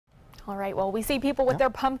All right, well, we see people with their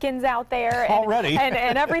pumpkins out there. And, Already.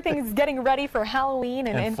 and everything's getting ready for Halloween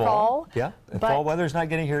and fall. Yeah, fall weather's not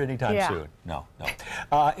getting here anytime soon. No.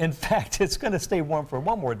 In fact, it's going to stay warm for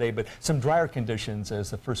one more day, but some drier conditions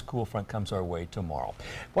as the first cool front comes our way tomorrow.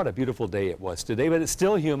 What a beautiful day it was today, but it's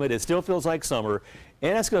still humid. It still feels like summer,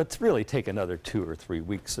 and it's going to really take another 2 or 3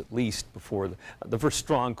 weeks at least before the first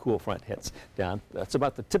strong cool front hits down. That's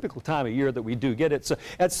about the typical time of year that we do get it. So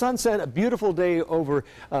at sunset, a beautiful day over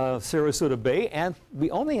Sarasota Bay, and we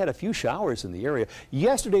only had a few showers in the area.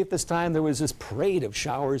 Yesterday at this time, there was this parade of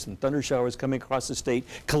showers and thunder showers coming across the state,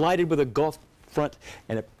 collided with a Gulf front,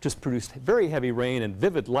 and it just produced very heavy rain and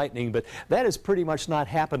vivid lightning, but that is pretty much not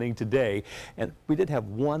happening today. And we did have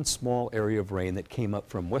one small area of rain that came up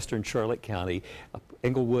from western Charlotte County, up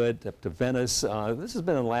Englewood, up to Venice. This has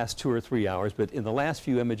been in the last 2 or 3 hours, but in the last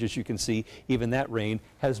few images you can see even that rain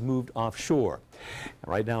has moved offshore.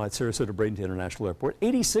 Right now at Sarasota Bradenton International Airport,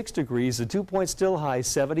 86 degrees, the dew point still high,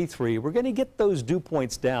 73. We're going to get those dew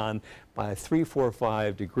points down by 3, 4,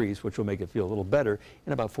 5 degrees, which will make it feel a little better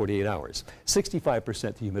in about 48 hours.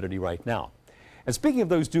 65% humidity right now. And speaking of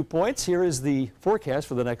those dew points, here is the forecast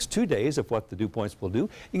for the next 2 days of what the dew points will do.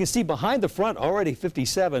 You can see behind the front already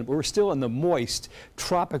 57, but we're still in the moist,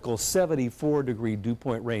 tropical 74-degree dew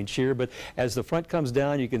point range here. But as the front comes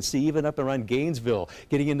down, you can see even up around Gainesville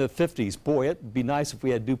getting into the 50s. Boy, it'd be nice if we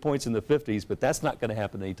had dew points in the 50s, but that's not going to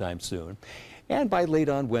happen anytime soon. And by late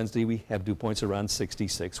on Wednesday, we have dew points around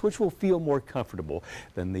 66, which will feel more comfortable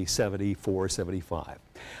than the 74, 75.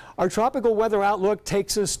 Our tropical weather outlook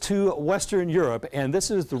takes us to Western Europe, and this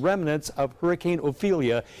is the remnants of Hurricane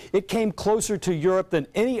Ophelia. It came closer to Europe than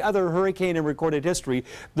any other hurricane in recorded history,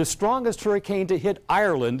 the strongest hurricane to hit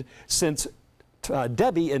Ireland since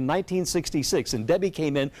Debbie in 1966, and Debbie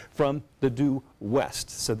came in from the due west.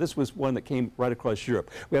 So this was one that came right across Europe.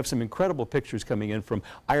 We have some incredible pictures coming in from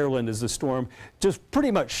Ireland as the storm just pretty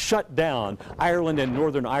much shut down Ireland and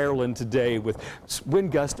Northern Ireland today with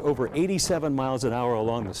wind gusts over 87 miles an hour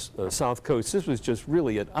along the south coast. This was just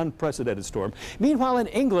really an unprecedented storm. Meanwhile, in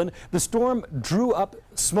England, the storm drew up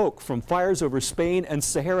smoke from fires over Spain and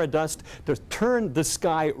Sahara dust to turn the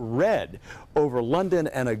sky red over London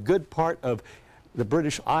and a good part of the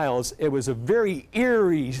British Isles. It was a very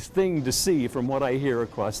eerie thing to see from what I hear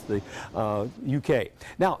across the UK.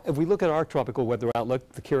 Now, if we look at our tropical weather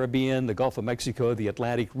outlook, the Caribbean, the Gulf of Mexico, the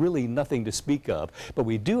Atlantic, really nothing to speak of. But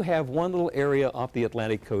we do have one little area off the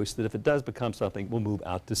Atlantic coast that if it does become something, we'll move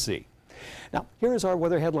out to sea. Now, here's our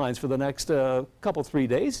weather headlines for the next 3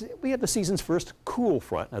 days. We have the season's first cool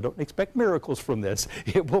front. I don't expect miracles from this.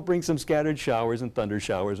 It will bring some scattered showers and thunder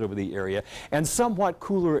showers over the area and somewhat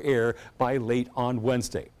cooler air by late on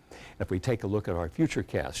Wednesday. If we take a look at our future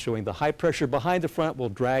cast showing the high pressure behind the front will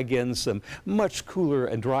drag in some much cooler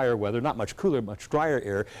and drier weather, not much cooler, much drier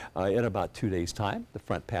air in about 2 days' time. The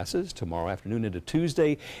front passes tomorrow afternoon into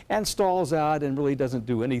Tuesday and stalls out and really doesn't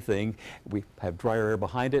do anything. We have drier air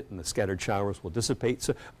behind it and the scattered showers will dissipate.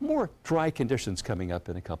 So more dry conditions coming up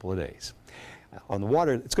in a couple of days. On the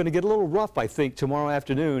water, it's going to get a little rough, I think, tomorrow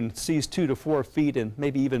afternoon. Seas 2 to 4 feet and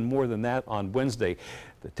maybe even more than that on Wednesday.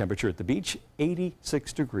 The temperature at the beach,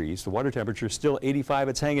 86 degrees. The water temperature is still 85.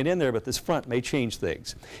 It's hanging in there, but this front may change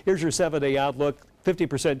things. Here's your 7-day outlook.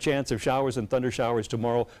 50% chance of showers and thunder showers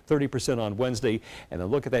tomorrow, 30% on Wednesday. And a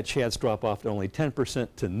look at that chance drop off to only 10%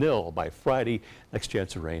 to nil by Friday. Next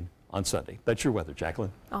chance of rain on Sunday. That's your weather,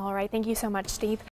 Jacqueline. All right. Thank you so much, Steve.